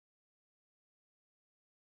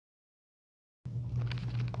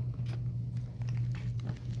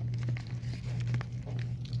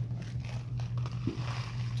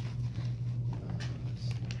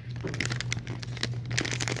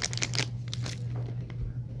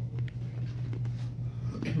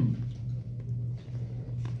I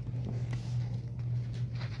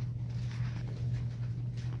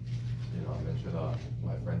mentioned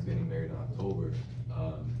my friend's getting married in October,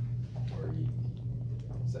 or he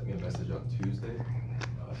sent me a message on Tuesday.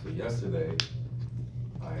 So yesterday,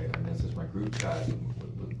 I messaged my group chat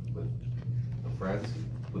with the friends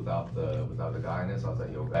without the guy in it. So I was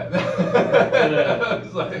like, "Yo, Batman." I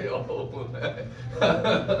was like, "Oh man," I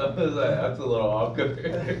was like, "That's a little awkward."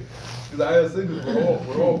 Because I assume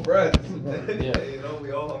we're all friends. Yeah. You know,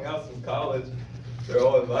 we all hung out since college. They're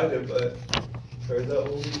all invited, but turns out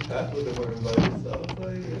only half of them were invited. So I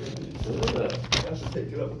was like, I have to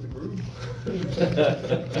take it up with the group.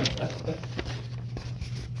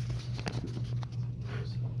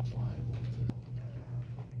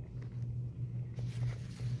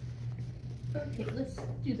 Okay, let's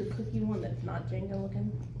do the cookie one that's not Jenga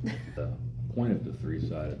looking. The point of the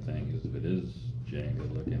three-sided thing is if it is Jenga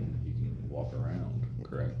looking, you can walk around,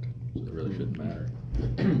 correct? So it really shouldn't matter.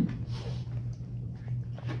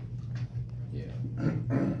 Yeah. Okay,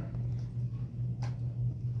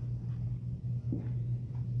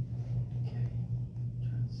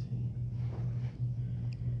 trying to see.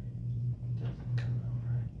 Doesn't come out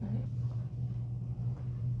right.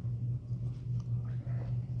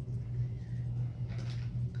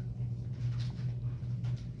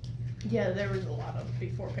 Yeah, there was a lot of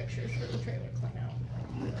before pictures for the trailer clean out.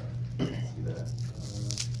 Yeah, see that.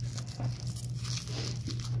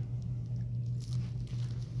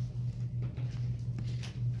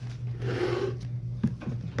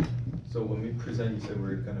 So when we present, you said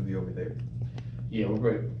we're gonna be over there? Yeah,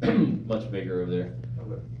 we're much bigger over there.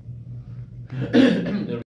 Okay. It'll